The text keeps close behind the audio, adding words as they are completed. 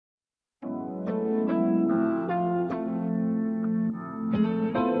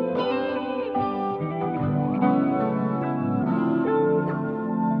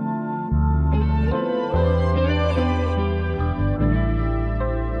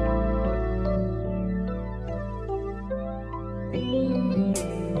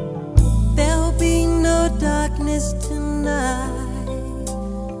promise tonight,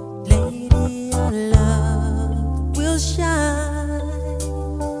 lady, our love will shine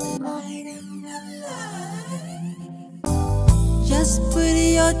bright in the light. Just put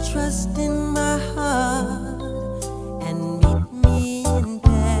your trust in my heart and meet me in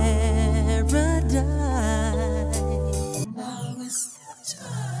paradise. Now is the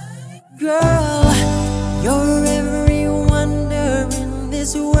time. Girl, you're every wonder in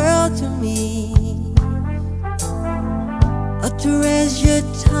this world to me, a treasured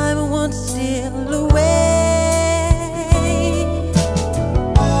time won't steal away.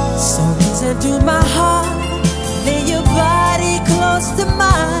 So listen to my heart, lay your body close to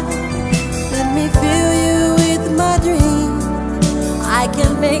mine. Let me fill you with my dreams, I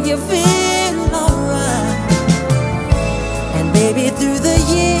can make you feel alright. And baby, through the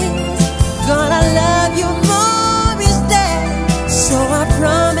years, gonna love you more each day. So I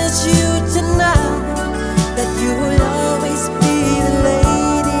promise you tonight that you will always be the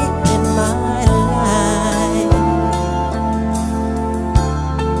lady in my life.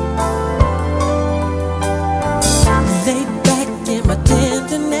 Lay back in my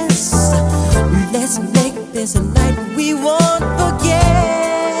tenderness, let's make this a night we won't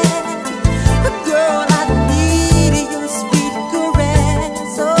forget. Girl, I need your sweet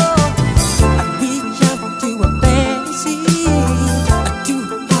caress. Oh, I reach out to a fantasy, two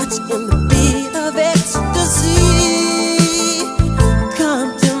hearts in the beat of ecstasy. Come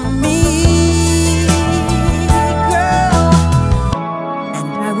to me, girl, and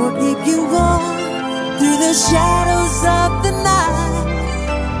I will keep you warm through the shadows of the night.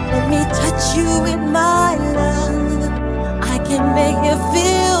 Let me touch you with my love, I can make you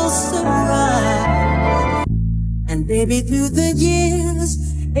feel so right. And baby, through the years,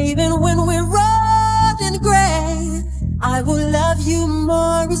 even when we're old and gray, I will love you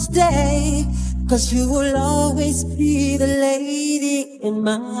more each day, 'cause you will always be the lady in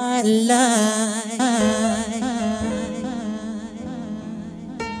my life.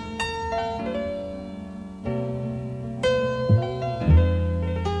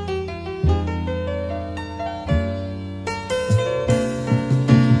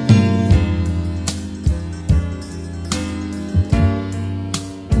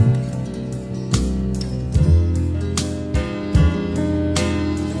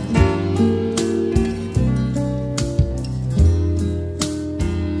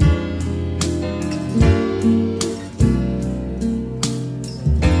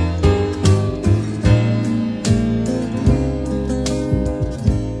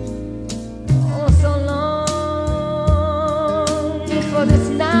 For this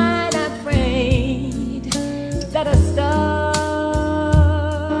night I prayed that a star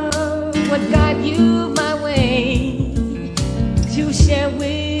would guide you my way to share with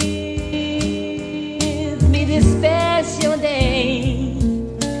me this special day.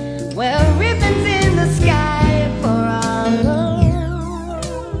 Well, ribbons in the sky for our love.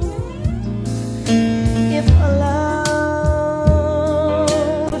 If allowed,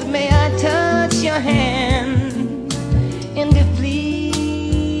 may I touch your hand and if please,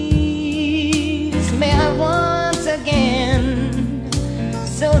 may I once again,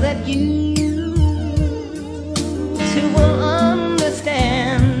 so that you too will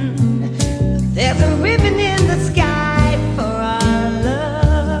understand. There's a ribbon in the sky for our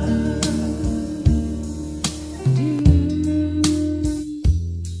love.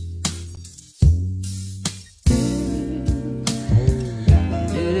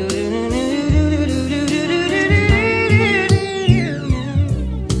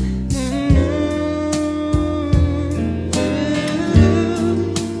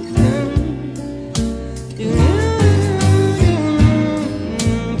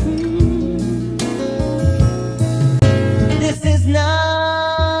 This is not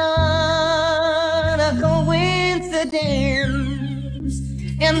a coincidence,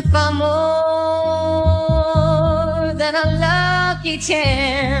 and far more than a lucky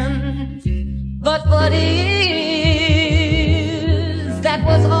chance. But what is that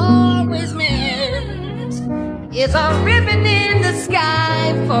was always meant is a ribbon in the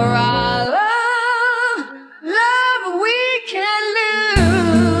sky for our love, love we can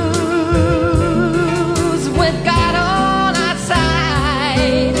lose with God on our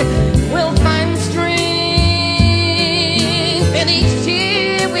side. We'll find strength in each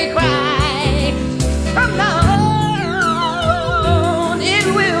tear we cry. From now on, it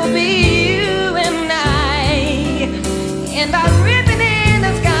will be you and I, and our ribbon in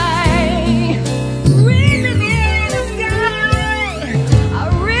the sky, ribbon in the sky,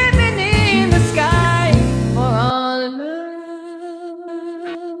 our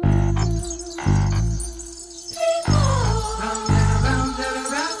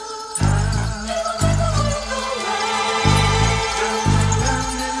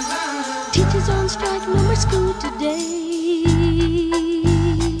Everybody's on strike, no more school today.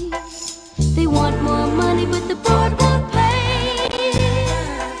 They want more money, but the board won't pay.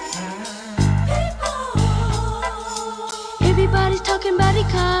 Everybody's talking about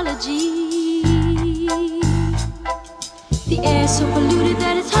ecology. The air's so polluted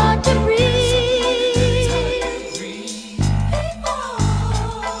that it's hard to breathe.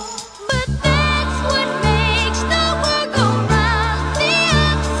 But that's what makes the world go round. The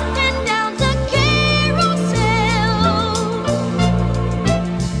ups and downs, a carousel,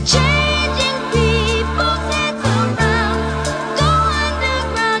 changing people's heads around. Go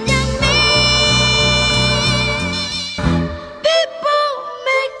underground, young men. People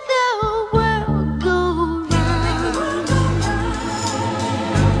make the world go round.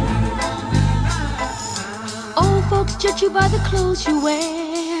 Old folks judge you by the clothes you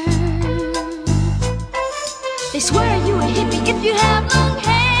wear. They swear you a hippie if you have long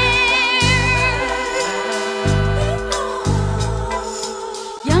hair.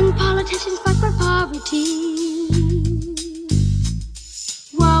 Young politicians fight for poverty,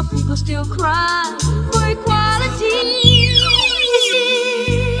 while people still cry for equality.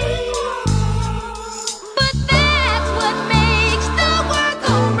 But that's what makes the world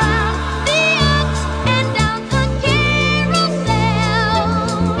go round. The ups and downs, the carousel,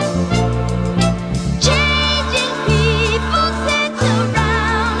 changing people's heads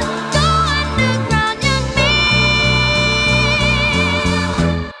around. Go underground, young men.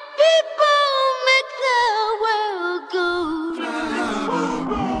 People make the world go round.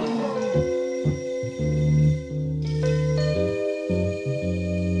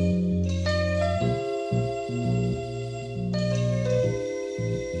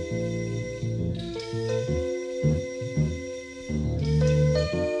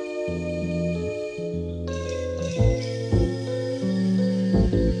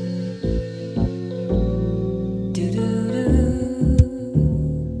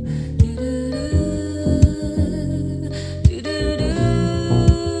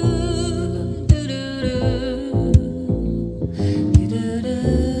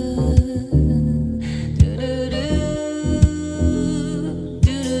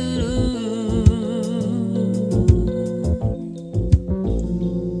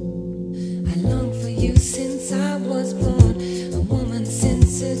 I long for you since I was born, a woman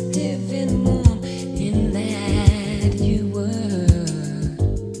sensitive and warm, in that you were.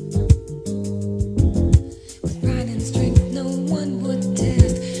 With pride and strength no one would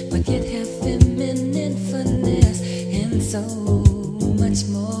test, but yet have feminine finesse and so much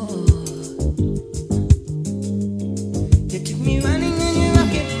more. You took me running in your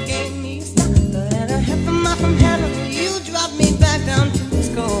rocket, gave me a stop, but at a half a mile from heaven, you dropped me back down to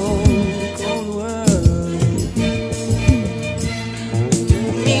this cold, cold world.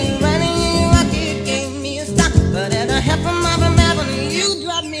 Took me running in your rocket, gave me a stop, but at a half a mile from heaven, you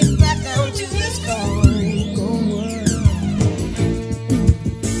dropped me back down to this cold, cold world.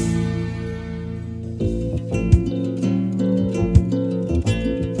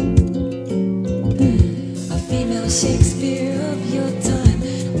 A female Shakespeare of your time,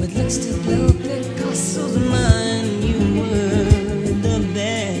 with looks to blow Picasso's mind. You were the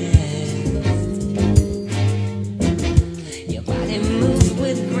best. Your body moved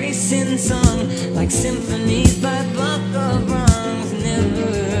with grace and song, like symphonies by Bach or Brahms.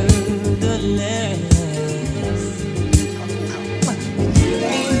 Nevertheless,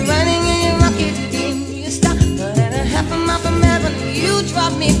 running in your rocket, you gave me a stop, but at a half a mile from heaven, you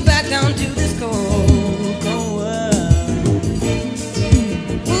dropped me back down to this cold, cold world.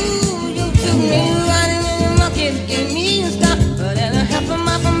 Ooh, you took me running in your rocket, gave me a stop, but at a half a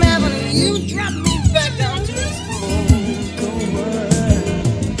mile from heaven, you dropped me back down to this cold, cold world.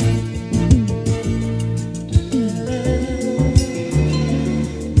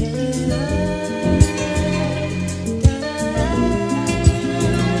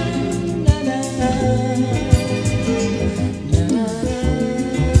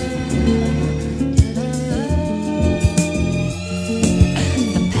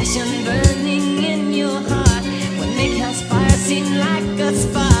 The passion burning in your heart would make hell's fire seem like a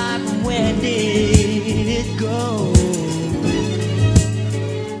spark. Where did it go?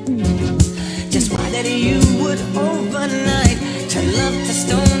 Just why that you would overnight turn love to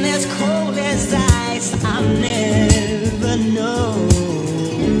stone as cold as ice, I'll never know.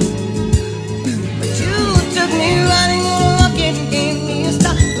 But you took me running on a rocket and gave me a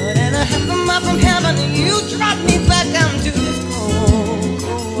stop, but at a half a mile from heaven, you dropped me back down to this cold,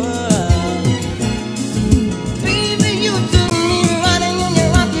 cold world. Baby, you took me running on your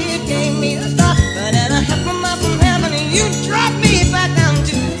rocket, gave me a stop, but at a half a mile from heaven, you dropped me back down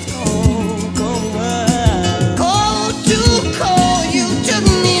to this cold,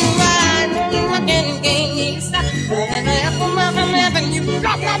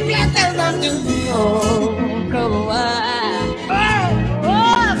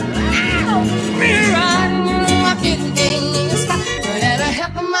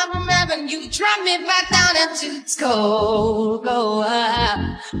 drop me back down into its cold.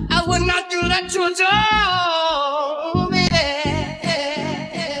 I would not do that to a dog, baby.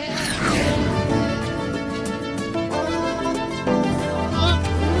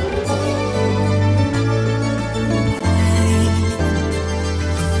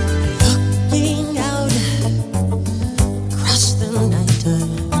 Looking out across the night,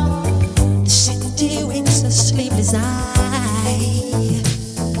 the city winks a sleepless eye.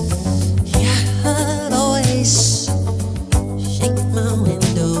 Yeah, her voice shake my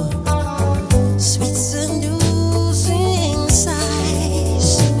window, sweet seducing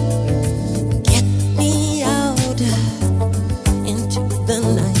sighs. Get me out into the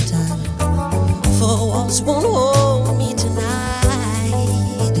nighttime, for walls won't hold me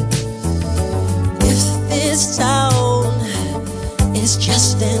tonight. If this town is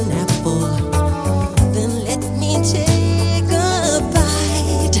just an apple, then let me take a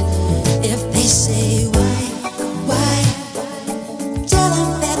bite. If they say why, tell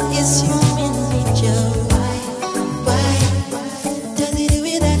them that it's human nature. Why does it do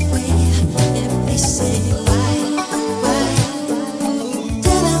it that way? If they say why,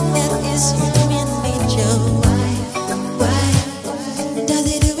 tell them that it's human nature. Why does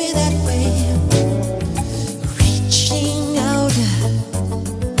it do it that way? Reaching out,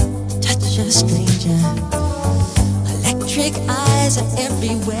 touch a stranger. Electric eyes are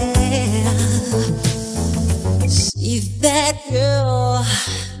everywhere. See that girl,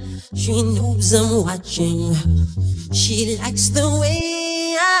 she knows I'm watching. She likes the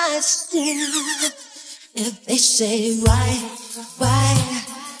way I stare. If they say why,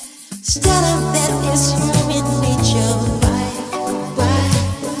 tell them that it's human nature. Why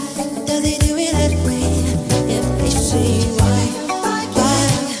does it do it that way? If they say why,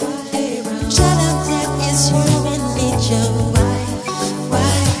 tell them that it's human nature.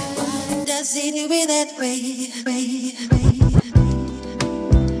 Why does it do it that way?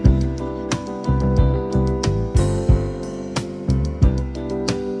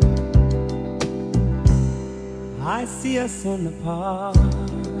 I see us in the park,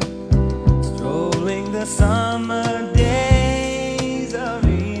 strolling the summer days of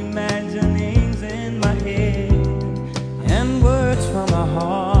imaginings in my head, and words from our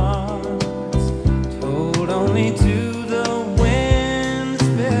hearts told only to the winds,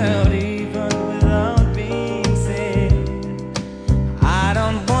 felt even without being said. I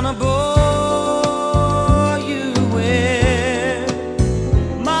don't wanna bore you with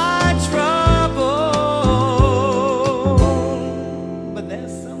my trouble, but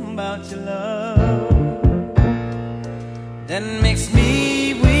there's something about your love that makes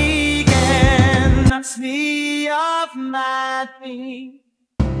me weak and knocks me off my feet.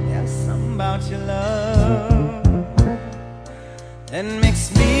 There's something about your love that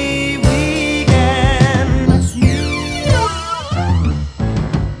makes me weak and knocks me off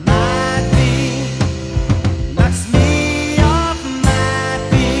my feet. Knocks me off my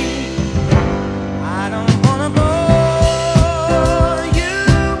feet. I don't wanna bore you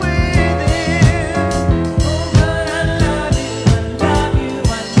with it. Oh, but I love you, I love you, I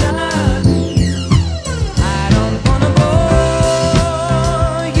love you. I don't wanna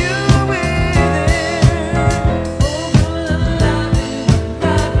bore you with it. Oh, but I love you, I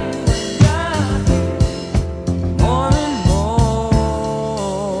love you, I love you. More and more,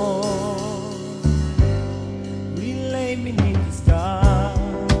 we lay beneath the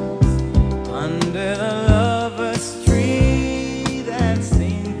stars, under the lover's tree that's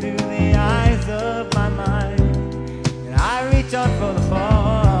seen through the eyes of my mind. And I reach out for the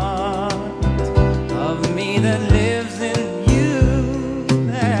part of me that lives in you,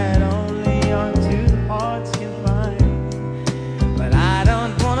 that only our two hearts can find. But I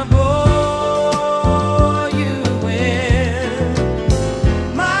don't wanna bore you with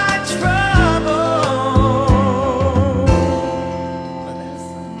my trouble, but there's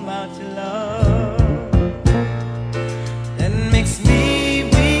something about your love that makes me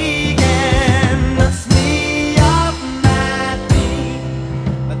weak and knocks me off my feet.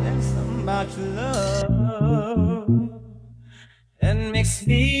 But there's something about your love that makes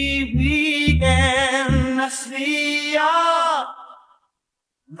me weak and knocks me off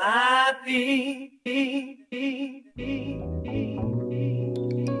my feet.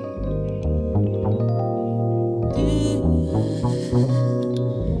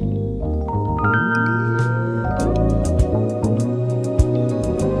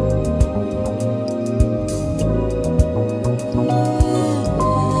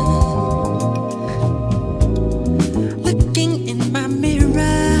 Looking in my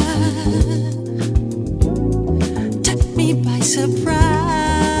mirror, took me by surprise.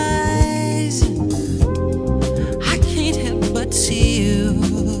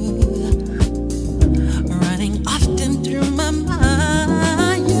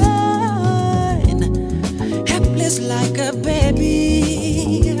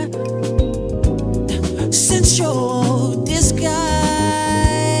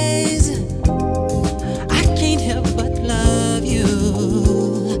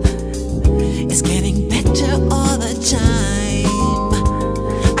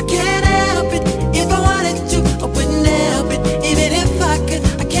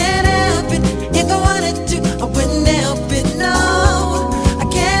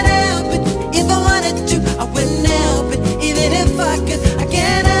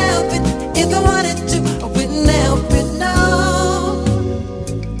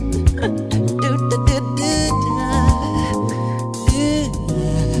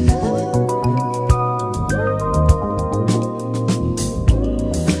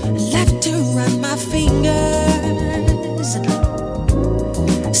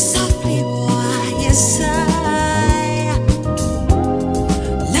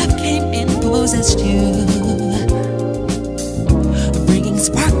 possessed you, bringing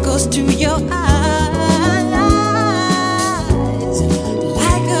sparkles to your eyes,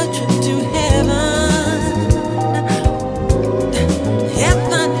 like a trip to heaven.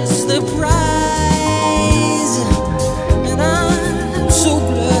 Heaven is the prize, and I'm so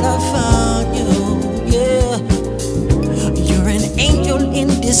glad I found you. Yeah, you're an angel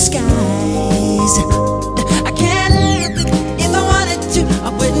in disguise. I can't help it. If I wanted to, I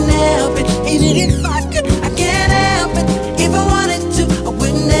wouldn't help it. Even if I could, I can't help it. If I wanted to, I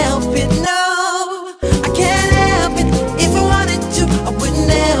wouldn't help it. No, I can't help it. If I wanted to, I wouldn't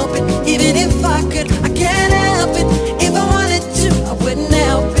help it. Even if I could, I can't help it. If I wanted to, I wouldn't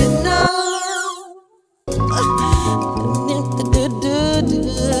help it. No.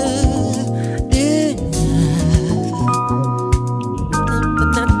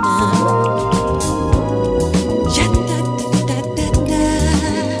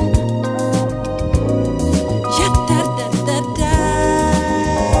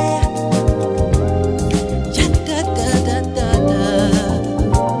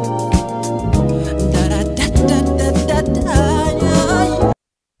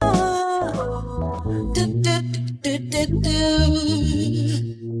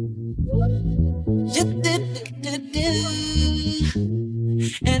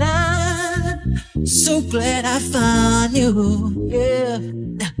 And I'm so glad I found you. Yeah,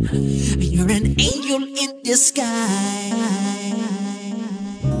 you're an angel in disguise.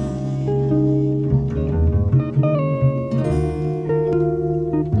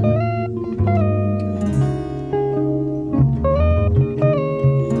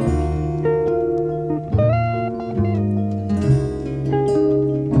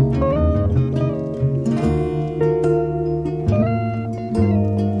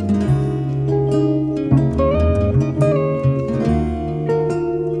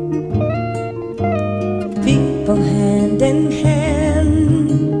 Hand in hand,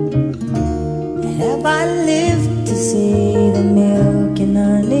 have I lived to see the milk and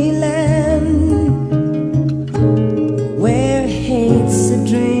honey land, where hate's a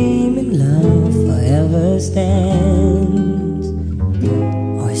dream and love forever stands?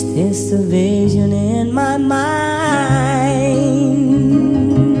 Or is this a vision in my mind?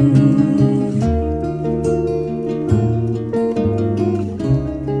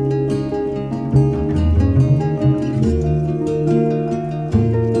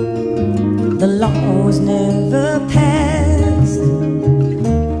 The law was never passed,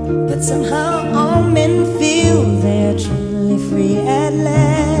 but somehow all men feel they're truly free at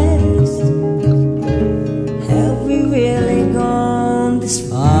last. Have we really gone this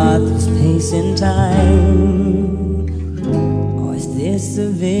far through space and time? Or is this a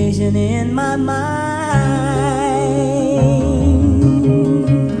vision in my mind?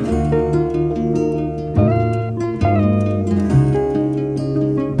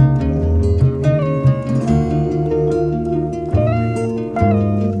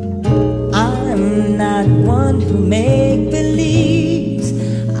 Who make believes.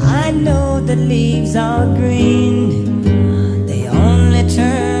 I know the leaves are green, they only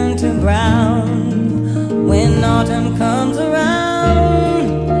turn to brown when autumn comes around.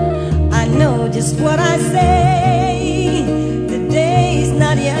 I know just what I say, today's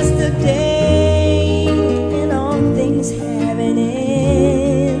not yesterday, and all things have an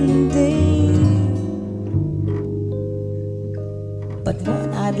ending. But what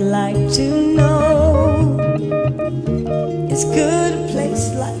I'd like to know is, could a place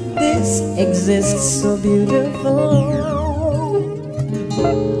like this exist so beautiful?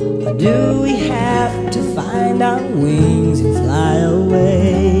 Or do we have to find our wings and fly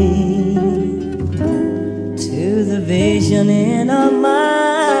away to the vision in our mind?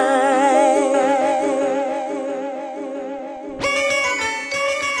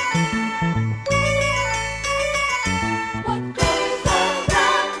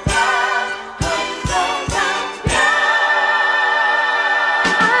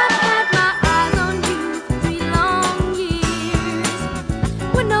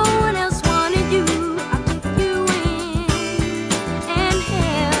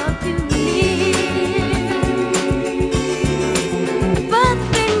 But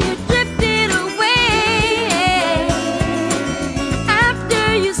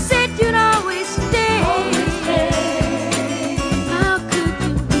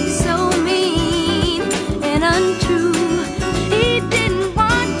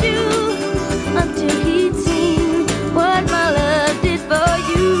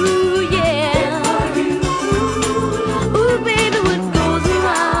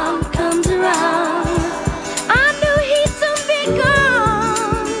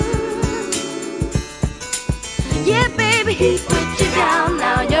he put you down,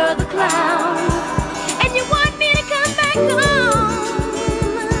 now you're the clown. And you want me to come back home.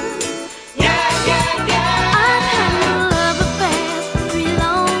 Yeah, yeah, yeah. I've had a love affair for 3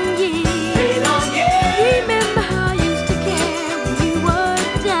 long years. 3 long years. Remember how I used to care when you were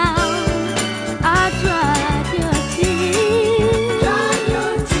down. I dried your tears. Dried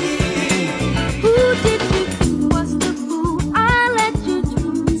your tears. Who did you think was the fool? I let you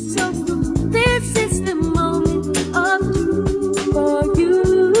treat me so cruel. This is the moment of truth for you.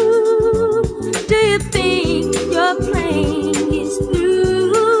 Do you think your playing is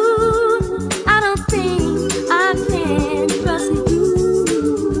through? I don't think I can trust you.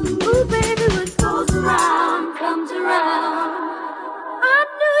 Ooh, baby, what goes around comes around. I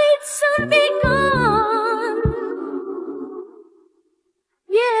knew you'd soon be gone.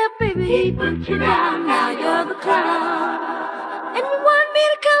 Yeah, baby, he put you down, now you're the clown. And you want me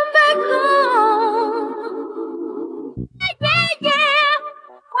to come back home. Yeah, yeah, yeah.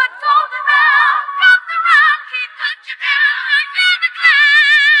 What goes around comes around. He put you down, you're the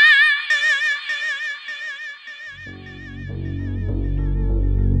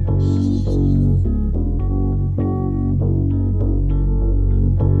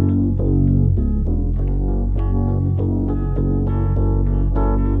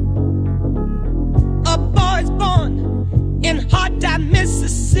A boy's born in hard time,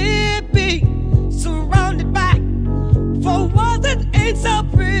 Mississippi, surrounded by 4 walls that ain't so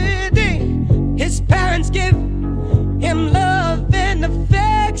pretty. His parents give him love and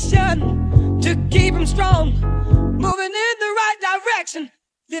affection to keep him strong, moving in the right direction,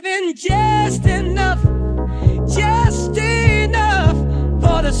 living just enough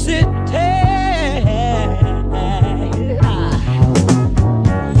for the city.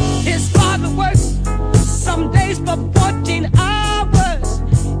 His father works some days for 14 hours,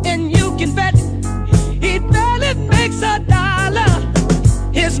 and you can bet he barely makes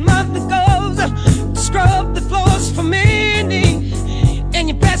 $1. His mother goes to scrub the floors for many, and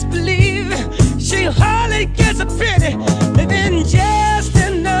you best believe she hardly gets a penny, living just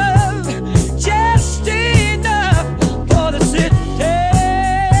enough for the city.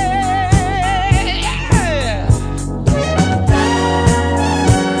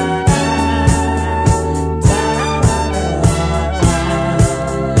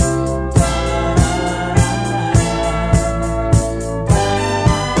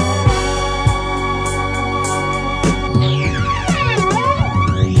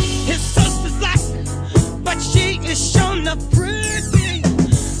 His sister's black, but she is shown up pretty.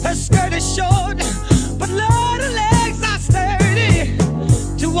 Her skirt is short, but Lord, her legs are sturdy.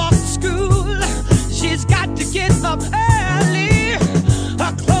 To walk to school, she's got to get up early.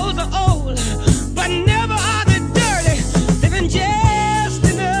 Her clothes are old, but never are they dirty. Living just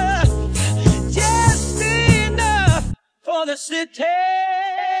enough for the city.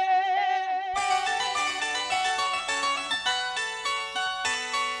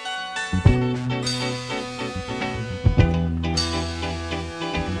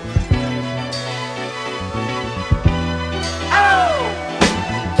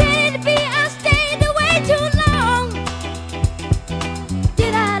 Can it be I stayed away too long?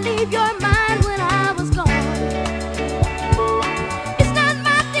 Did I leave your mind when I was gone? It's not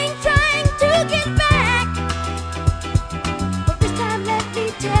my thing trying to get back, but this time let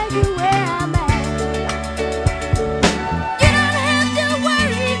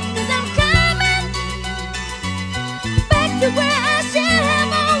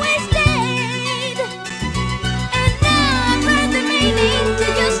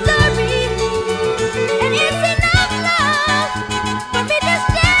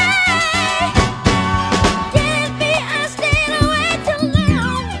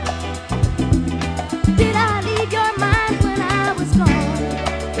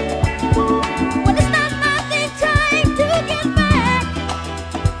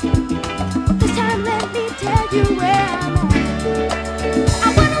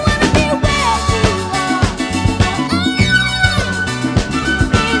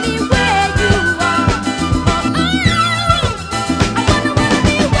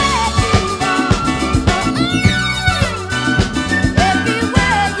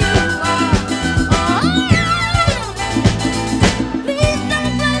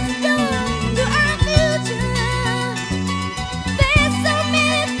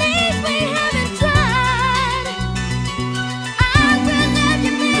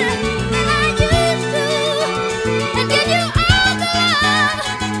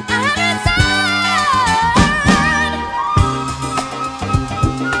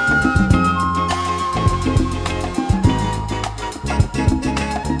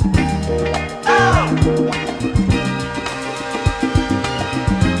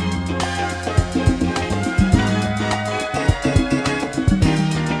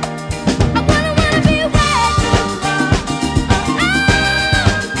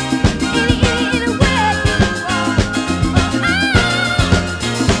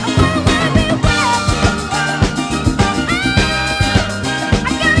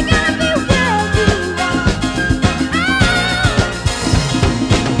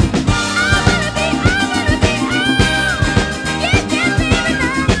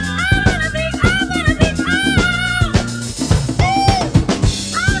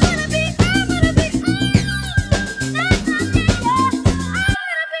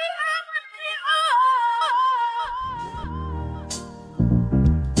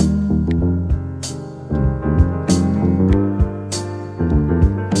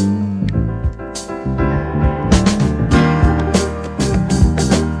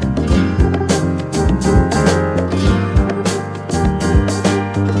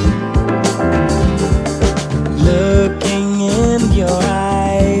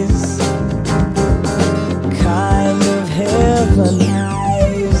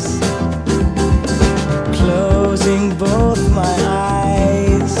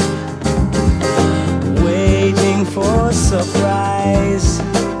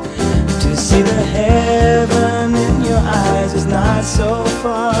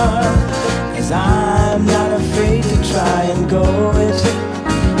far, 'cause I'm not afraid to try and go it,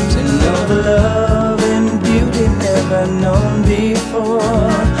 to know the love and beauty never known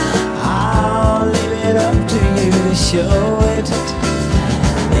before. I'll leave it up to you to show it.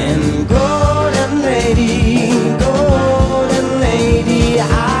 And golden lady,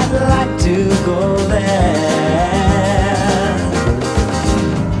 I'd like to go there.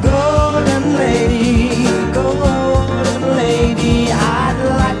 Golden lady, I'd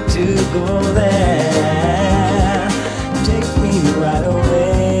like to go there. Take me right away.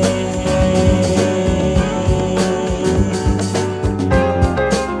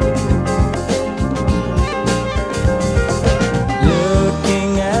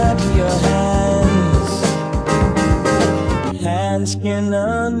 Looking at your hands can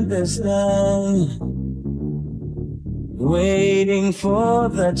understand, waiting for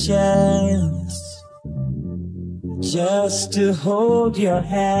the chance just to hold your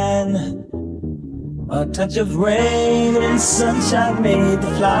hand. A touch of rain and sunshine made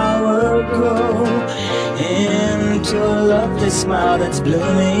the flower grow into a lovely smile that's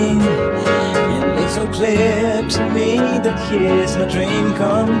blooming. It looks so clear to me that here's a dream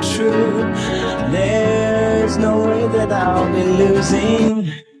come true. There's no way that I'll be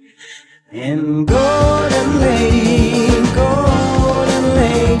losing. And golden lady,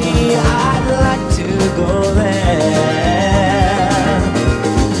 I'd like to go there.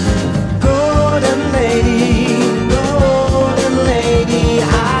 Golden lady,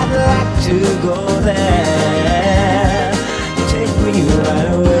 I'd like to go there. Take me right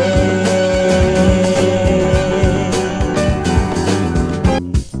away.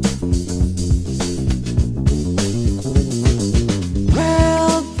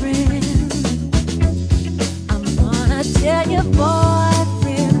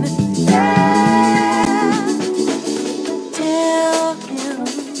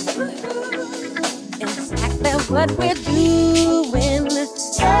 What we're doing,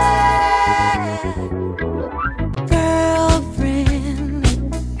 yeah. Girlfriend,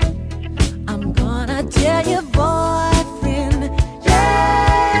 I'm gonna tell your boyfriend,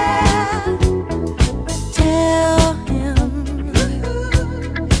 yeah. Tell him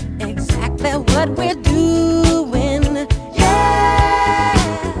exactly what we're doing, yeah.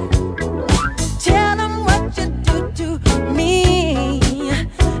 Tell him what you do to me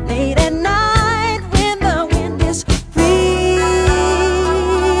late at night.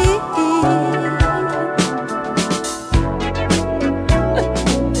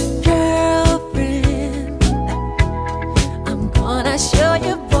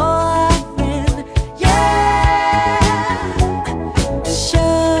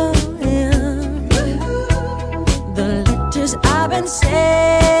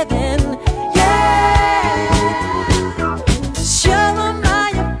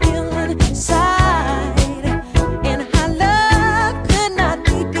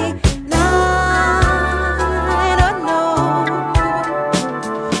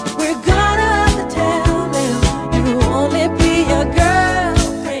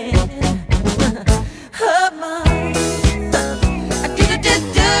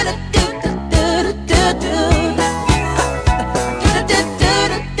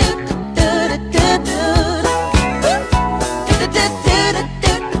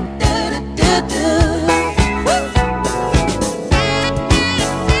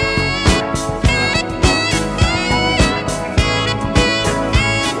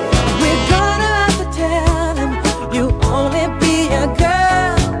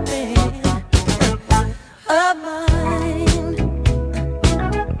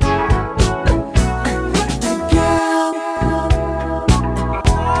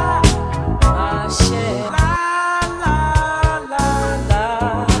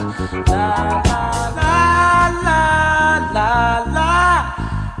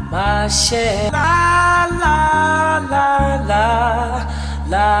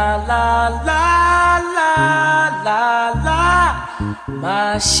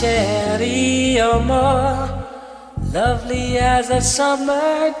 Ma chérie, you're more lovely as a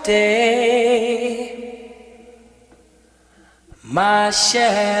summer day. Ma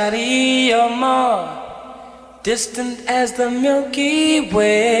chérie, you're more distant as the Milky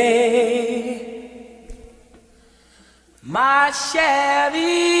Way. My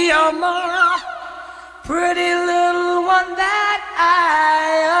chérie, you're more pretty little one that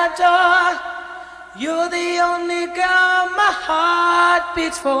I adore. You're the only girl my heart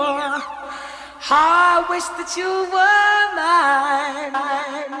beats for. How I wish that you were mine.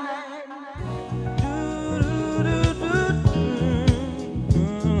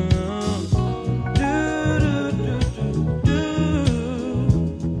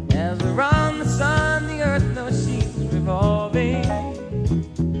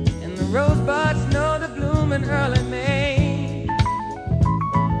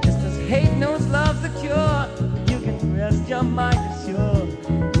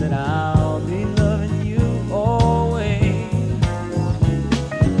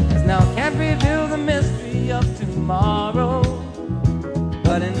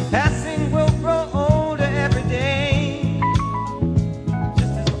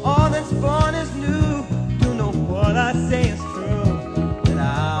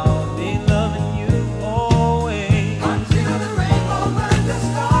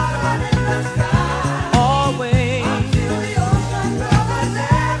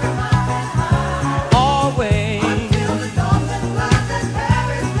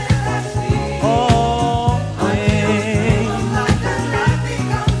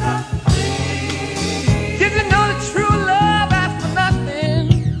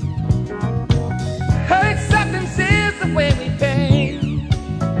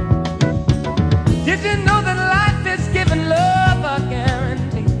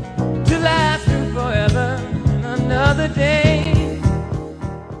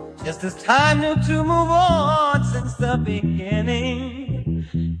 Just as time knew to move on since the beginning,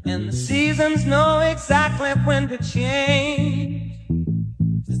 and the seasons know exactly when to change.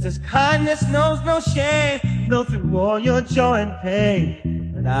 Just as kindness knows no shame, though through all your joy and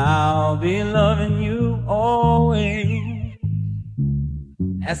pain, and I'll be loving you always.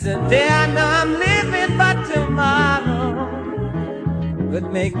 As the day I know I'm living, but tomorrow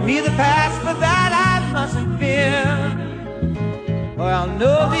could make me the past, but that I mustn't fear. For I'll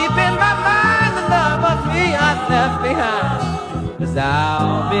know deep in my mind the love of me I've left behind, 'cause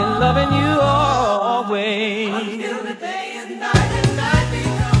I'll be loving you always. Until the day and night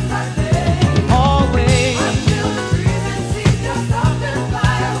becomes my day. Always. Until the trees and seas just stop and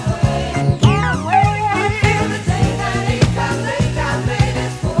fly away. Always. Until the day that ain't got late, I made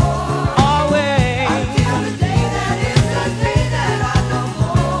it for. Always. Until the day that is the day that I know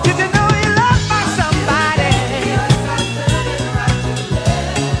more. Did you know you loved by somebody?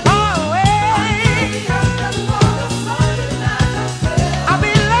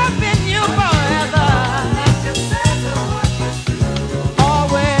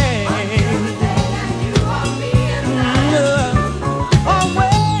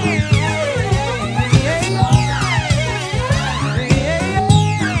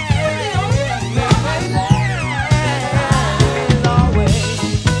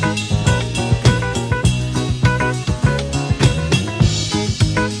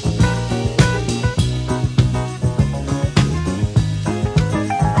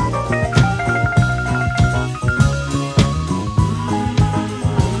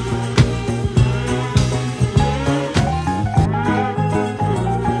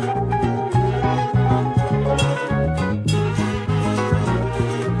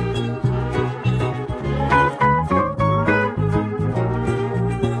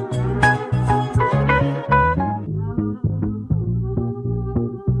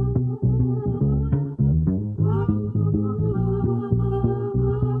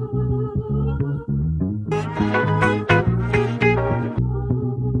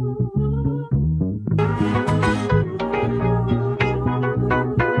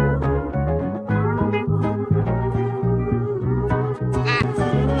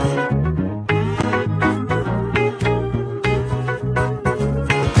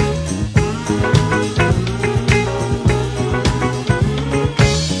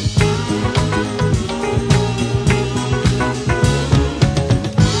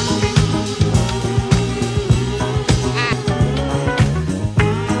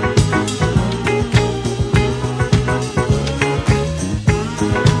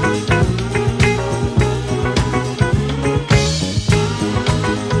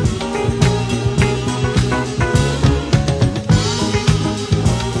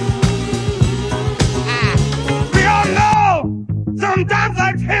 Sometimes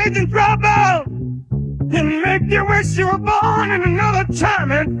life's hate and trouble can make you wish you were born in another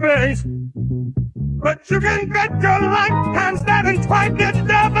time and place. But you can bet your life times that and twice the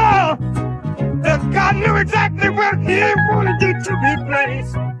devil, that God knew exactly where He wanted you to be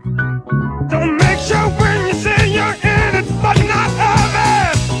placed. Don't make sure when you say you're in it, but not of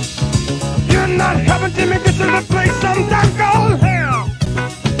it. You're not helping till it gets to the place sometimes called hell.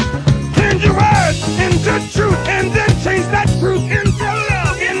 Change your words into truth and then change that truth into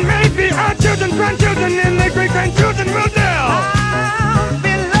love. It may be our children, grandchildren, and their great-grandchildren will tell. I'll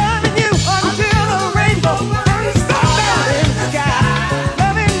be loving you until the rainbow burns down in the sky.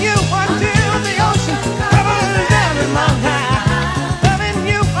 Loving you until the ocean covers every mountain high. Loving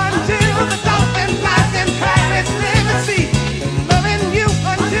you until the dolphin flies and pirates live at sea. Loving you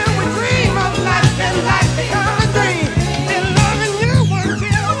until we dream of life and life becomes a dream. And loving you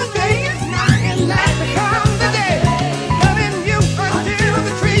until the day is night and night becomes the day.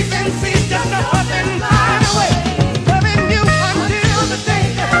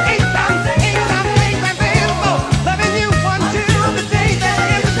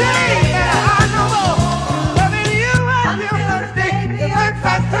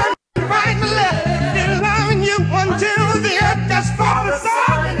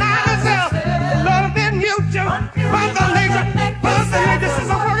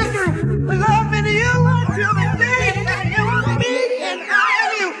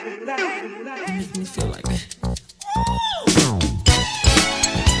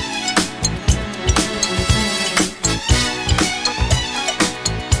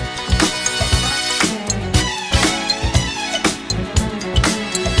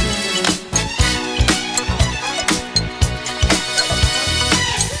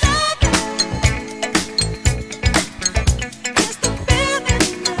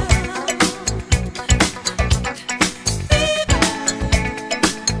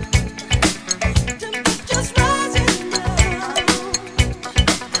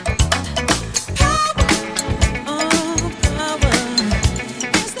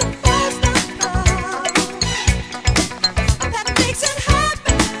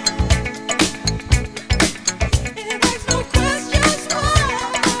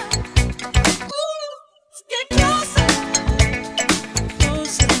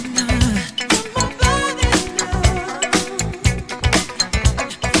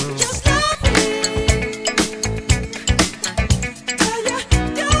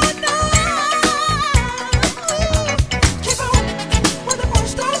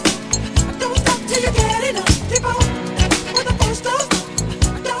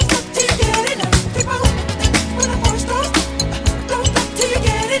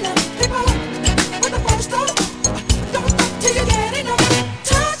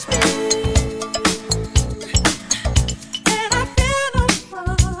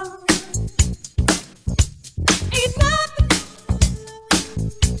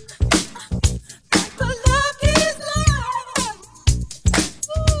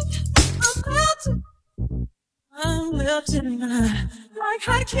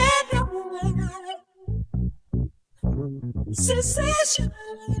 Sensation,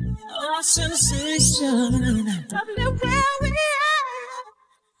 oh sensation, tell me where we are.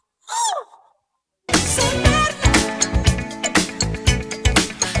 Oh, so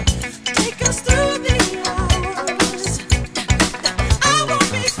take us through the hours. I won't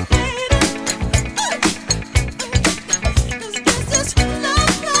be fading. 'Cause this is love.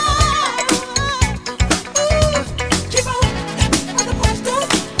 Ooh, keep on with the first don't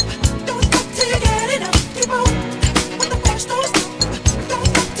stop till you get enough. Keep on with the first don't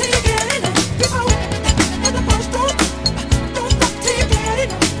stop till you get enough. Keep on with the first don't stop till you get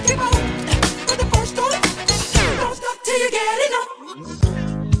enough. Keep on with the first don't stop till you get enough.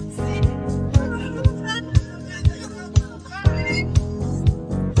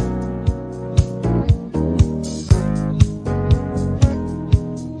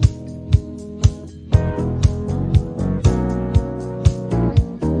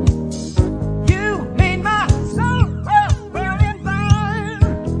 You made my soul burning fine.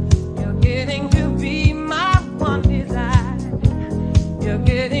 You're getting to be my one desire. You're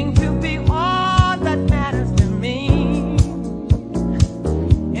getting to be all that matters to me.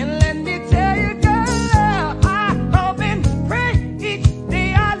 And let me tell you, girl, I hope and pray each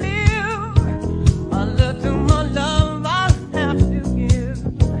day I live. A little more love I'll have to give.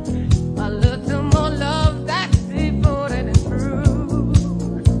 A little more love that's devoted and true.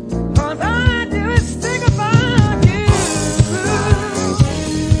 'Cause I do is think about you.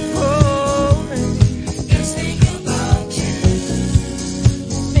 Oh, baby. Just think about you.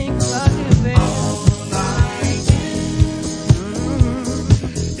 Think about you, baby. All I do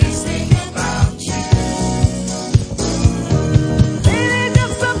is think about you. Baby,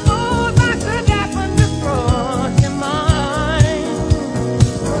 just suppose I could happen to cross your mind.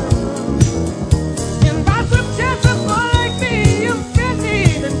 And by some chance a boy like me you've been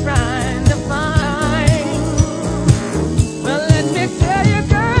even trying to find. Well, let me tell you,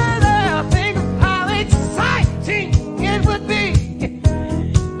 girl, think of how exciting it would be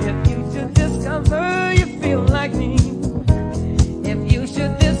if you should discover you feel like me. If you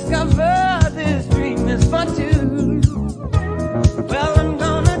should discover this dream is for two. Well, I'm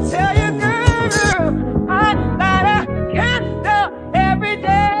gonna tell you, girl, I'd light a candle every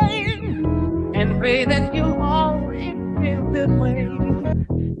day and pray that you'll always feel this way,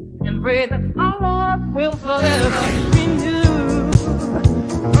 and pray that our love will forever be new.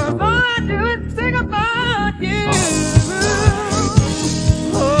 'Cause all I do is think about you.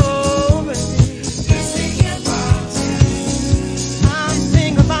 Oh, baby. Just think about you. I'm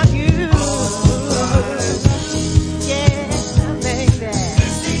thinking about you. Yeah, baby.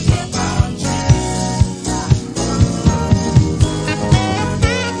 Just think about you.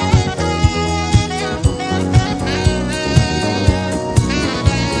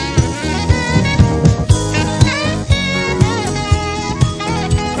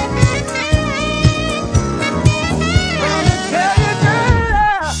 Tell you,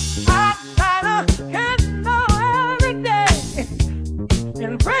 girl, I light a candle every day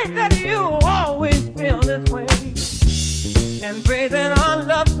and pray that you always feel this way, and pray that our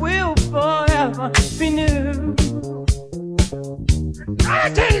love will forever be new. I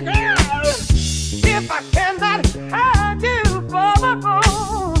tell you, girl, if I cannot have you for my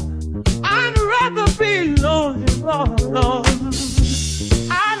own, I'd rather be lonely, Lord.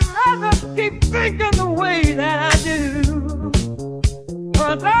 I'd rather keep thinking the way that I do.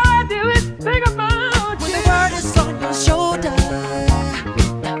 'Cause all I do is think about When you. the word is on your shoulder,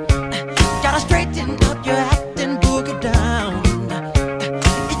 gotta straighten up your act and boogie down.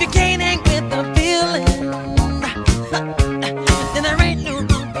 If you can't hang with the feeling, then there ain't no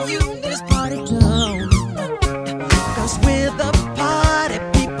room for you in this party town. 'Cause we're the party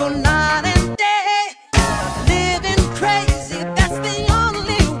people night and day, living crazy, that's the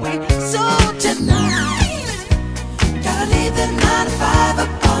only way. So tonight, gotta leave the 9 to 5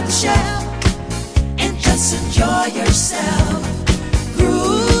 up on the shelf and just enjoy yourself.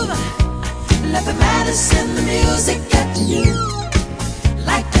 Groove, let the medicine, the music get to you.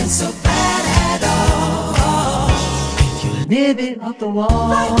 Life ain't so bad at all. Live it off the wall.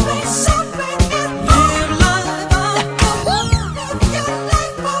 Life ain't so bad at all. Live life off the wall. Live your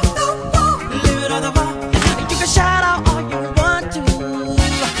life off the wall. Live it on the wall. You can shout out all you want to,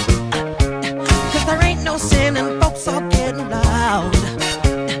 'cause there ain't no sin and folks all getting loud.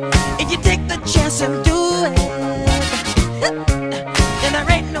 If you take the chance and do it, then there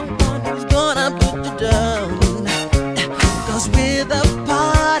ain't no one who's gonna put you down. 'Cause we're the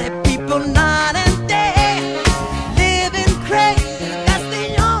party people night and day, living crazy, that's the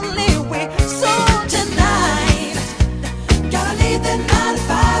only way. So tonight, gotta leave the 9 to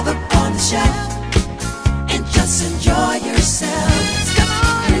 5.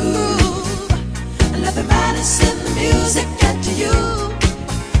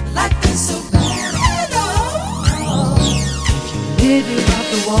 living off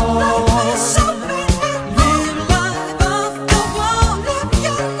the wall. Live life off the wall. Live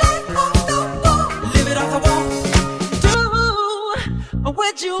your life off the wall. Live it off the wall. Do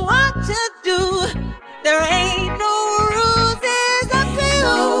what you want to do. There ain't no rules, it's up to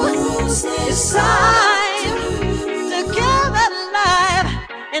you. Decide to give it life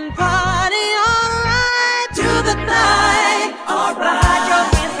and party alright through the night. Alright, your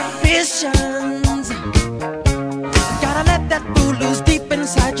inhibitions. Gotta let that fool loose deep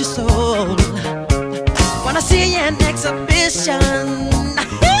inside your soul. Wanna see an exhibition.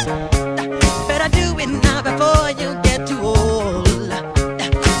 Better do it now before you get too old.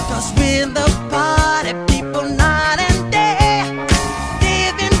 'Cause we're the party people night and day.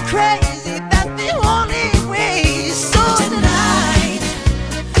 Living crazy, that's the only way. So tonight,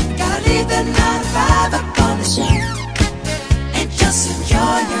 gotta leave the 9 to 5 up on the shelf and just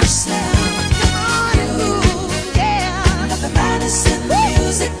enjoy yourself. Let the madness in the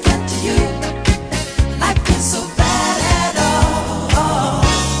music get to you. Life ain't so bad at all.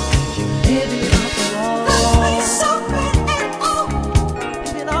 Living off the wall. Life ain't so bad at all.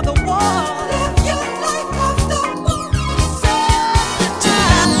 Living on the wall. Live your life off the wall. So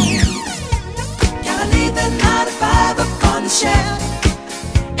tonight, gotta leave the 9 to 5 up on the shelf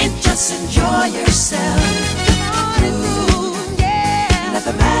and just enjoy yourself. Let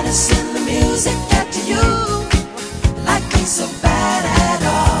the madness in the music get to you. Life ain't so bad at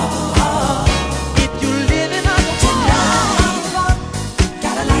all. If you're living on the tonight,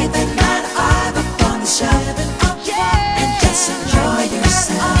 gotta leave the 9 to 5 up on the shelf and just enjoy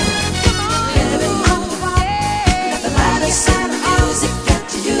yourself. Living on the wall. Let the madness in the music get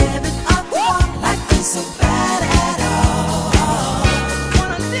to you. Life ain't so bad at all.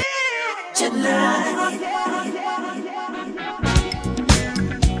 Tonight.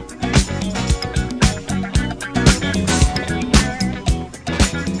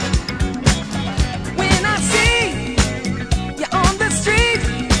 When I see you on the street,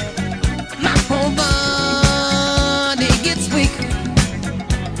 my whole body gets weak.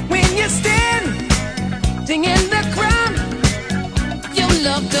 When you stand in the crowd, your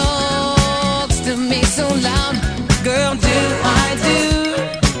love talks to me so loud. Girl, do I do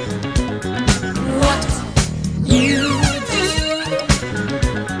what you do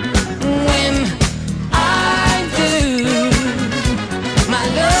when I do my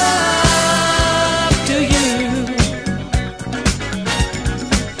love to you?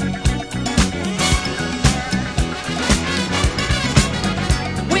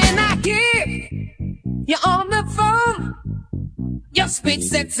 When I hear you on the phone, your sweet,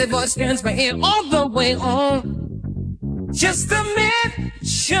 sexy voice turns my ear all the way on. Just the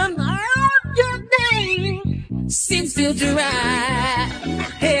mention of your name seems to drive my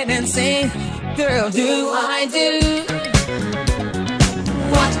head insane. Girl, do I do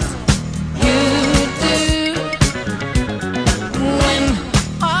what you do when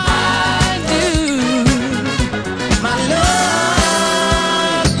I do my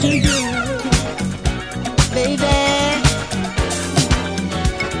love to you, baby?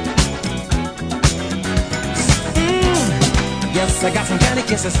 Yes, I got some candy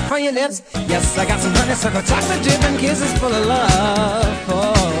kisses for your lips. Yes, I got some honeysuckle chocolate dripping kisses full of love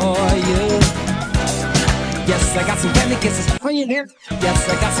for you. Yes, I got some candy kisses for your lips. Yes,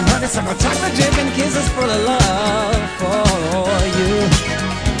 I got some honeysuckle chocolate dripping kisses full of love for you.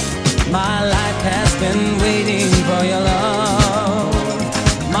 My life has been waiting for your love.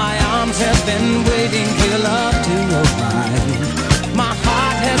 My arms have been waiting for your love to arrive. My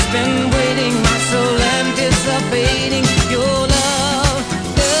heart has been waiting, my soul anticipating your love,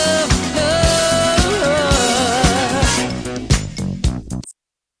 love, love.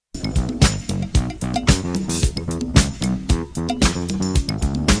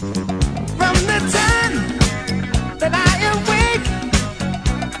 From the time that I awake,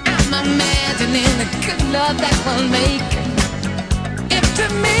 I'm imagining the good love that we'll make. If to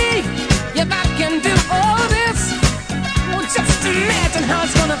me, if I can do all this, well, just imagine how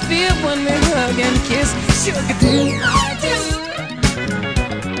it's gonna feel when we hug and kiss. Sugar, do I do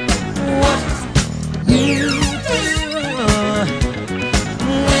what you do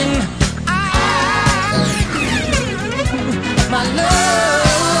when I do my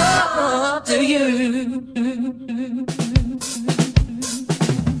love to you?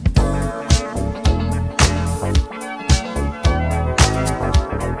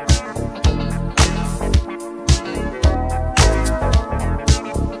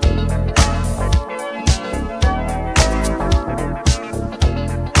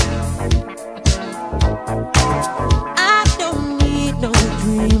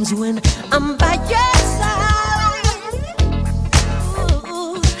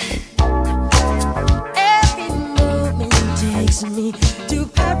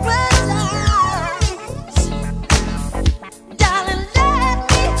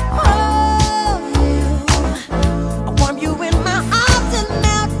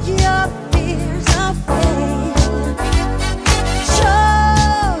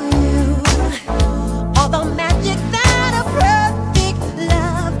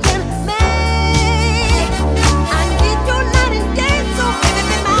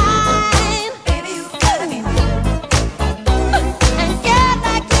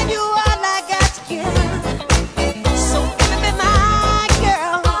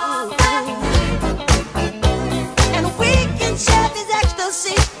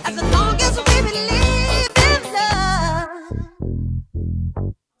 as long as we believe in love.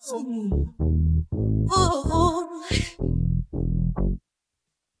 Ooh.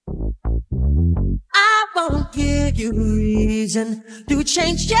 I won't give you reason to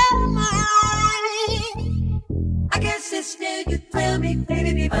change your mind. I guess it's still you thrill me,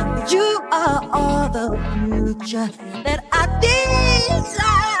 baby, but you are all the future that I desire.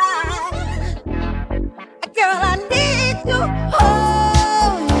 Girl, I need to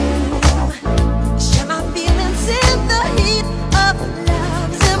hold you, share my feelings in the heat of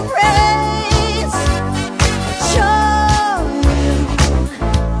love's embrace. Show you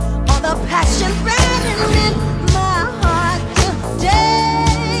all the passion burning in my heart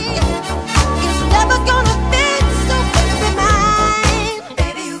today. It's never gonna fade, so be mine.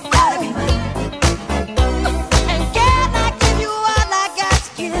 Baby, you gotta be mine. And can I give you all I got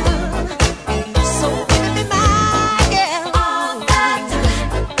to give? So baby, be mine, yeah, all the time.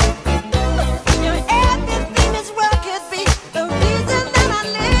 Your everything this world could be the reason that I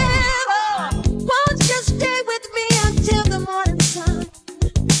live. Won't you stay with me until the morning sun?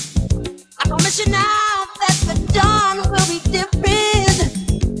 I promise you now that the dawn will be different.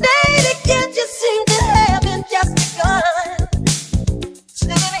 Lady, can't you see that heaven just begun?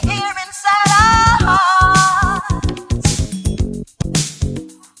 Living here inside our hearts.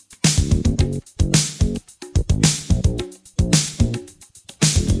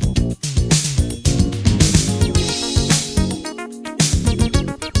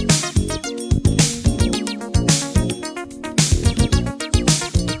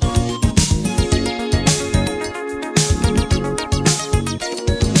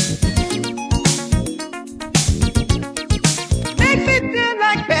 Make me feel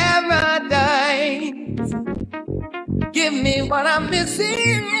like paradise. Give me what I'm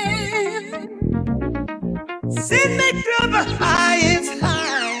missing. Send me to the highest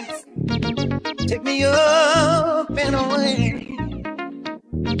heights. Take me up and away.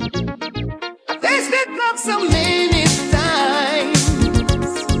 I tasted love so many times.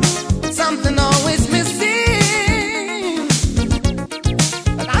 Something always missing.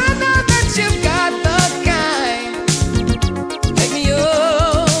 But I know that you've got the kind. Take me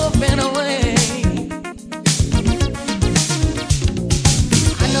up and away.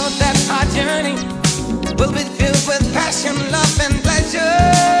 I know that our journey will be filled with passion, love, and pleasure.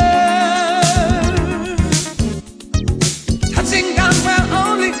 Touching down where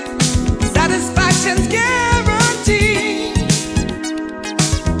only satisfaction's guaranteed.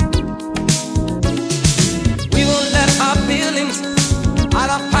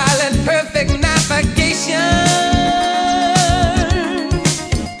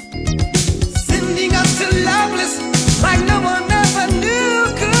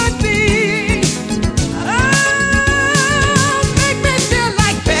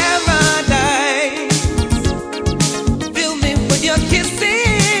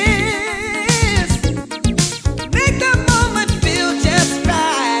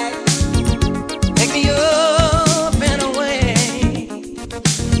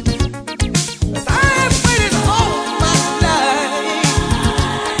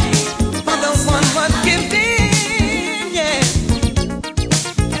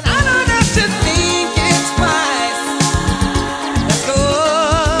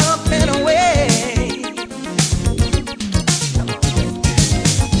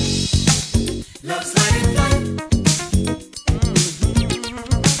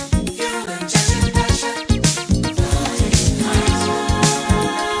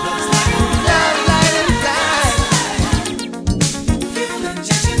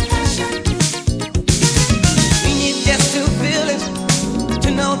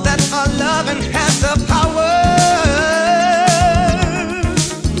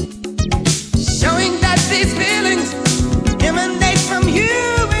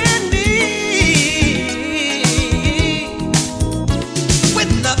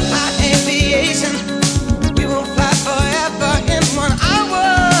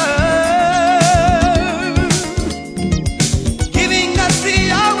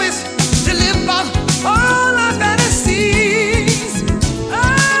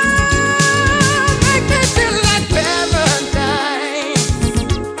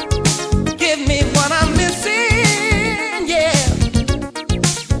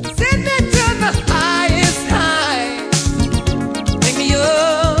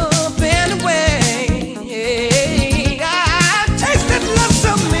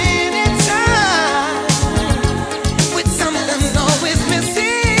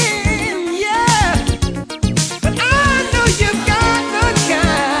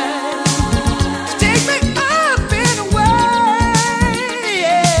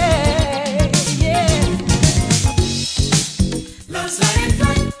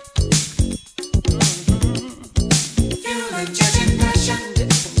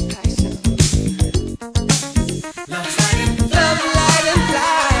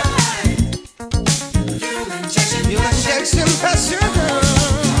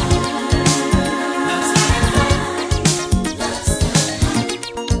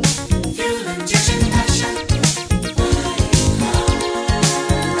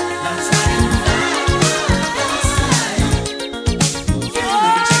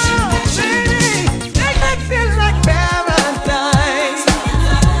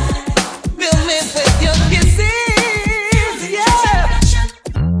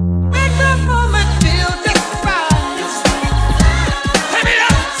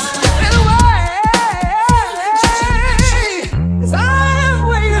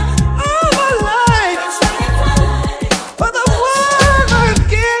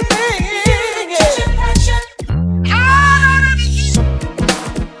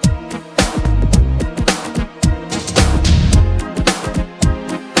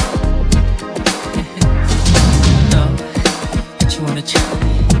 much. Every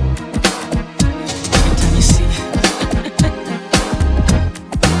time you see it.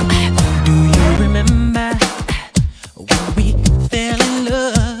 Do you remember when we fell in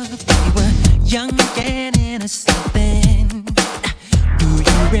love? We were young and innocent then. Do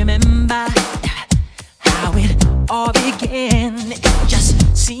you remember how it all began? It just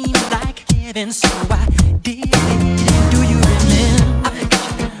seemed like heaven, so I did it. Do you remember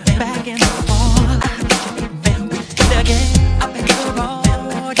back in the fall when we did again?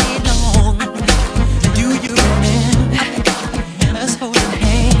 All day long. Do you remember us holding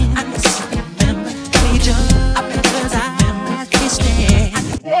hands? Remember each other's eyes kissing?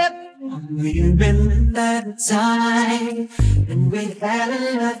 Do you remember the time when we fell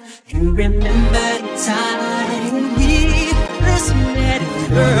in love? Do you remember the time when we first met,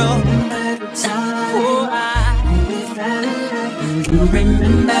 girl? Oh, when we fell in love. Do you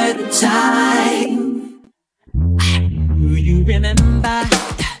remember the time? Do you remember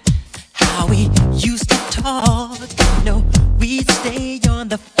how we used to talk? You know, we'd stay on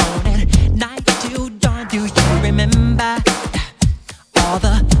the phone at night till dawn. Do you remember all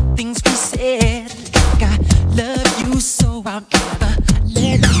the things we said? Like I love you so I'll never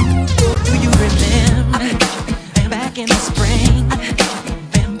let you go. Do you remember back in the spring?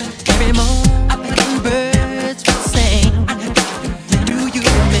 Remember every morning birds would sing. Do you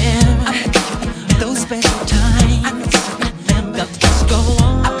remember those special times? Remember just go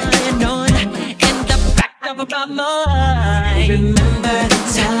on and on in the back of my mind. Remember the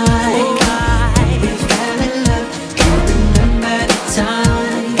time we fell in love. Remember the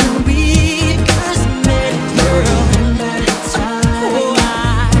time when we first met, girl. Remember the time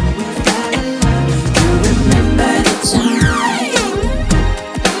we fell in love. Remember the time.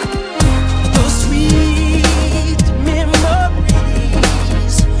 Those sweet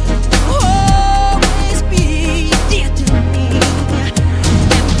memories will always be dear to me.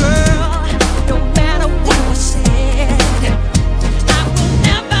 And girl, no matter what was said, I will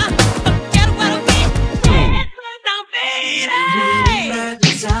never forget what we said. Now, baby,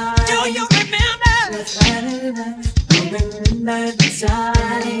 do you remember? Remember the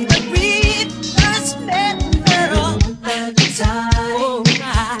time when we first met, girl. Remember the time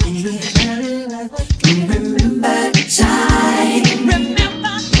we fell in love. Remember the time.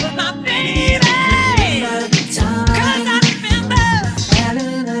 Remember my baby. Remember the time. 'Cause I remember. Fell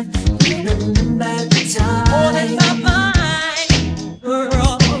in love. Remember the time. All in my mind,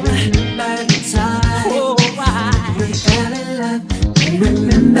 girl. Remember the time. Oh, we fell in love.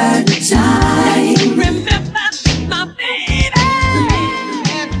 Remember the time. Remember my baby.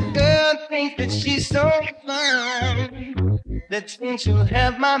 That girl thinks that she's so fine, that thinks she'll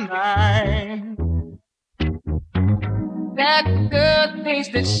have my mind. That girl thinks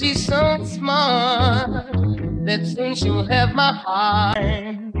that she's so smart, that thinks she'll have my heart.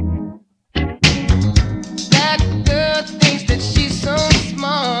 That girl thinks that she's so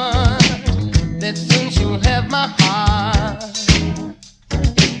smart, that thinks she'll have my heart.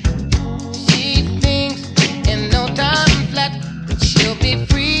 She thinks in no time flat that she'll be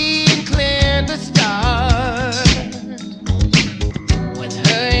free and clear to start with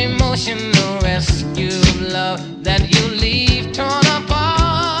her emotional rescue love that you leave torn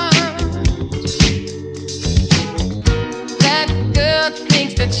apart. That girl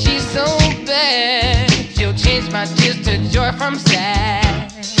thinks that she's so bad, she'll change my tears to joy from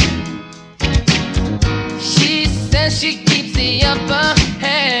sad. She says she keeps the upper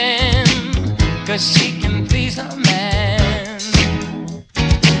hand, 'cause she can please her man.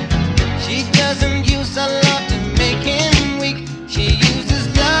 She doesn't use a lot to make him weak, she uses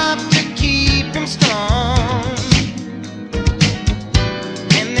love to keep him strong.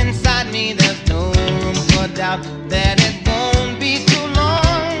 And inside me there's no room for doubt that it won't be too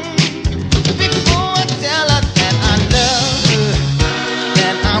long before I tell her that I love her,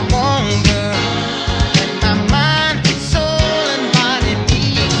 that I want her, that my mind, soul and body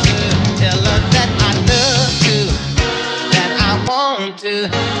need her. Tell her that I love her, that I want to,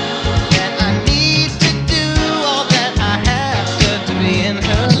 that I need to do all that I have to be in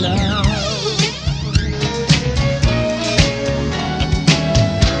her love.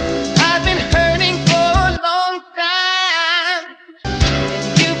 I've been hurting for a long time.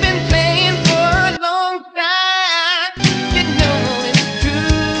 You've been playing for a long time. You know it's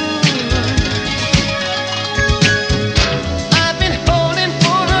true. I've been holding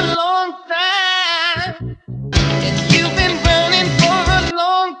for a long time. And you've been running for a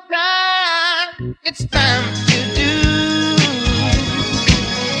long time. It's time to do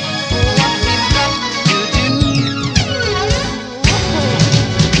what we've got to do.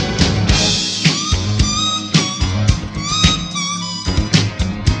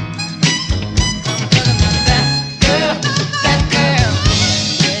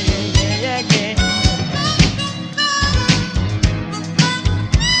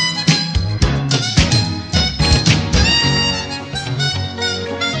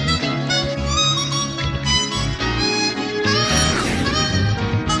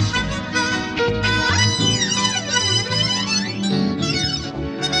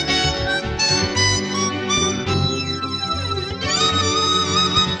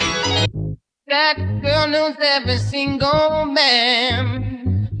 knows every single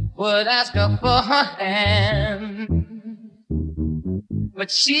man would ask her for her hand. But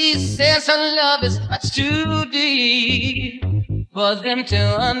she says her love is much too deep for them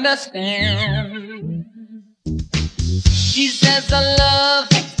to understand. She says her love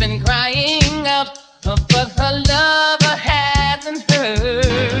has been crying out, but her lover hasn't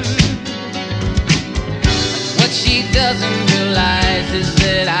heard. What she doesn't realize is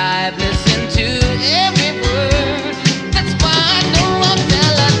that I've listened to every word. That's why I know I'll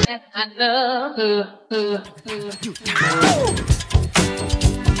tell her that I love her. Ooh,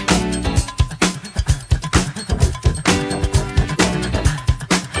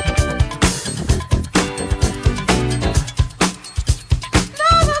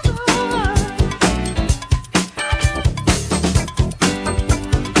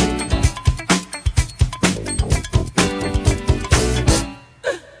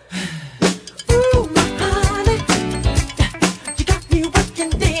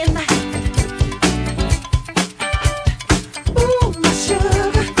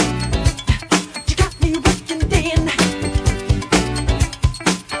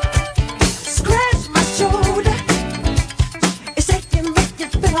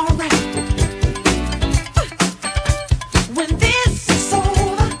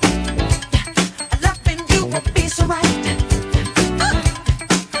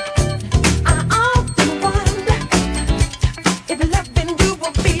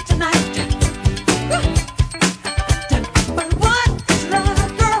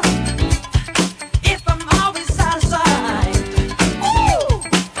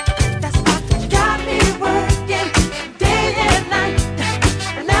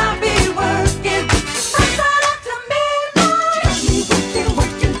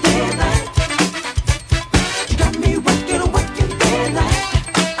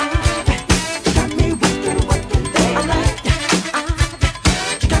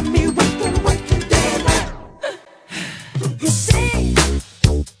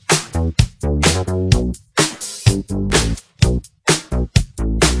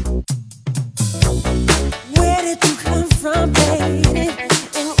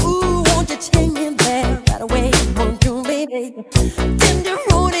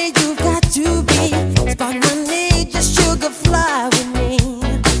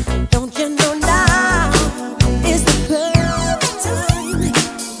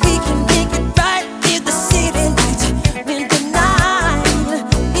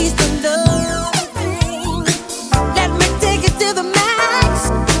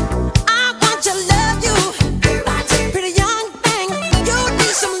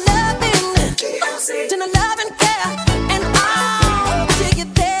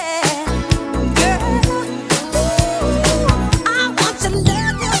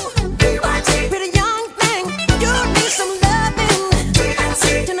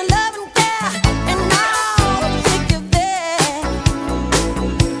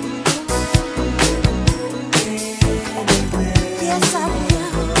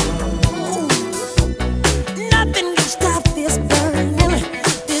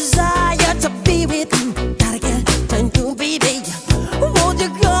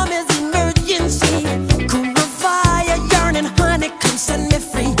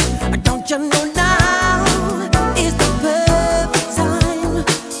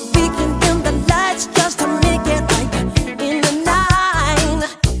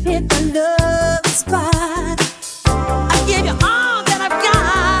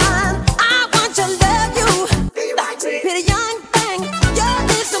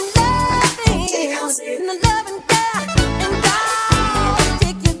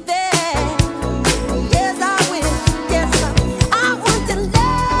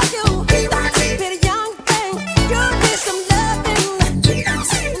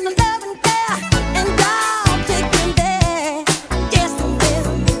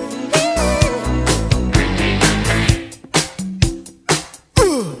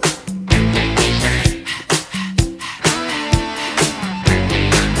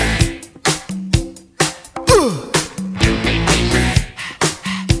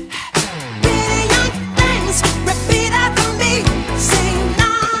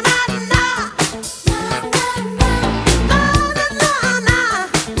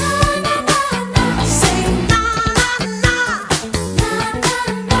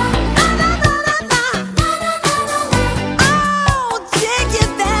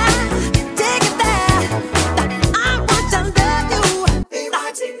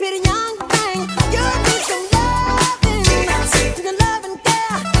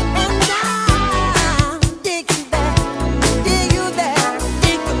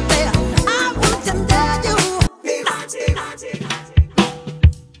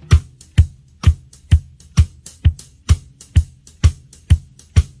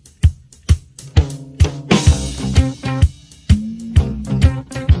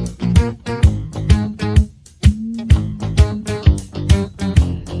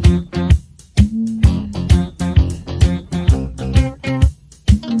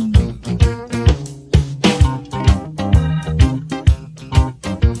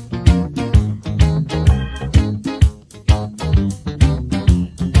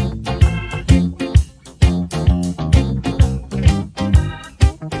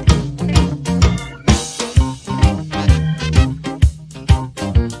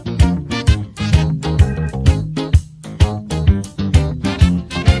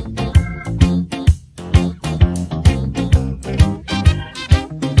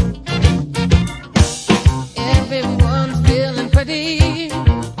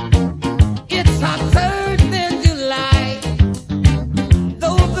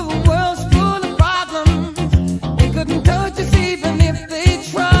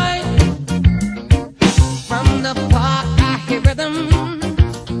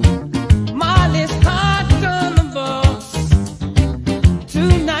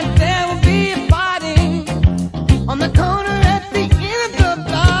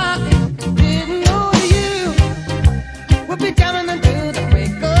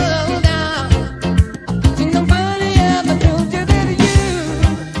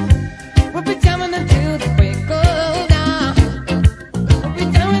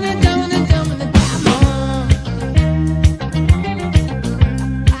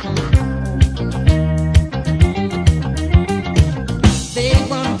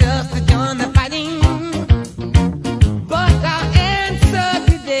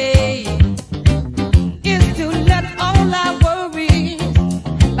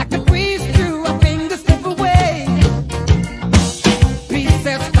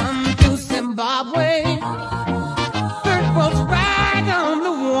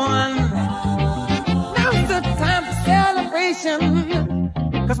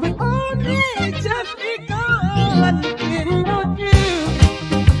 we all need just begun. Didn't know you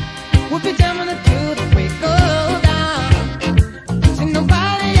would be jamming it till the break of dawn. Ain't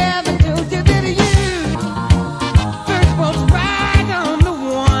nobody ever told you that you first was right on the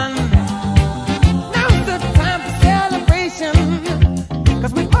one. Now's the time for celebration,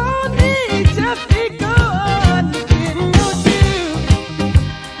 'cause we all need just begun. Didn't know you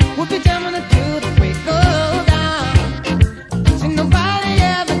would be jamming it till the break of dawn. Ain't nobody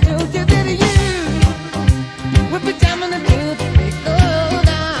ever told you that you would be jamming it till the break of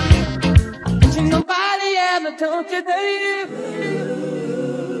dawn. Ain't nobody ever told you that you.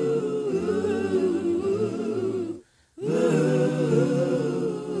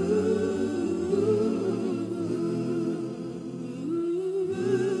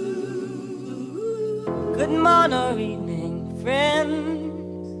 Good morning or evening,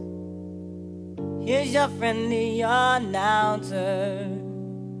 friends. Here's your friendly announcer.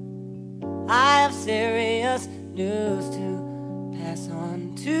 I have serious news to pass on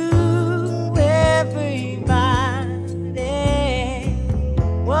to everybody.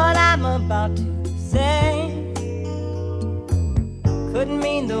 What I'm about to say could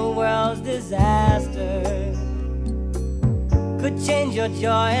mean the world's disaster, could change your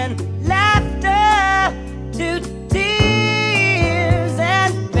joy and laughter to tears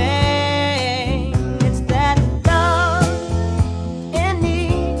and pain. It's that love in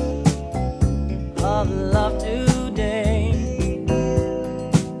need of love today.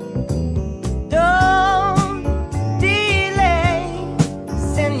 Don't delay,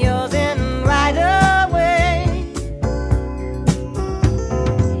 send yours in right away.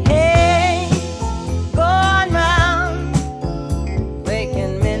 Hey, going round,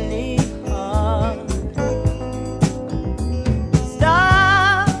 breaking many hearts.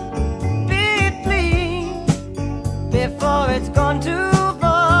 Stop it, please, before it's gone too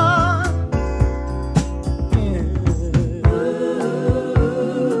far.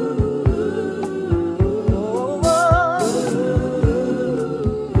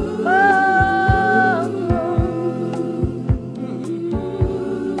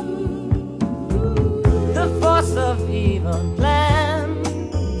 The force of evil plans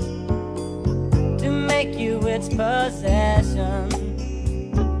to make you its possession,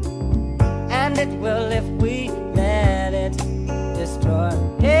 and it will if we let it destroy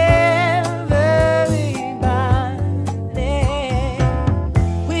everybody.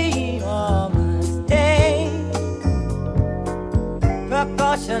 We all must take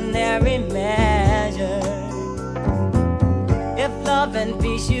precautionary measures. If love and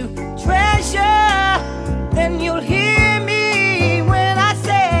peace you treasure, then you'll hear me when I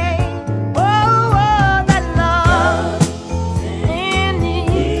say, oh, oh, that love in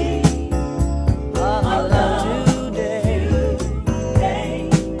need of love today.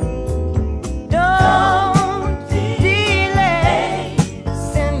 Don't delay,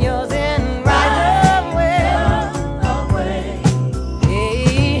 send yours in right away.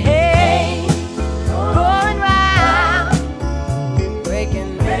 Hey, hey, going round,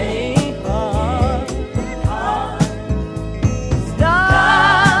 breaking many hearts.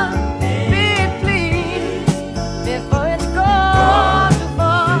 Stop it, please, before it's gone too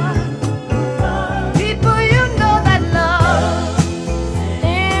far. People, you know that love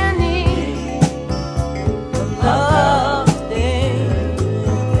in need of love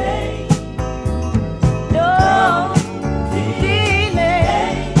today. Don't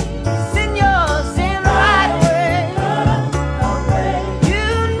delay, send yours in right away. You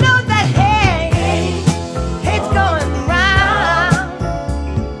know that hate's going round,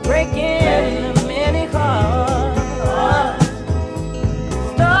 breaking many hearts.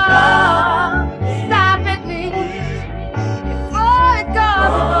 Stop it, please, before it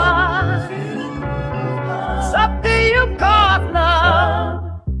goes far. Something you call love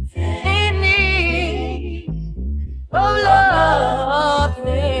in need of love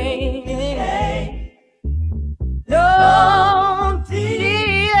today. Don't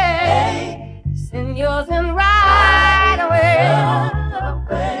delay, send yours in right away.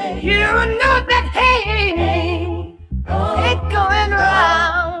 You know that hate going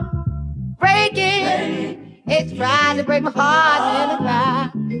round, breaking. It's trying to break my heart.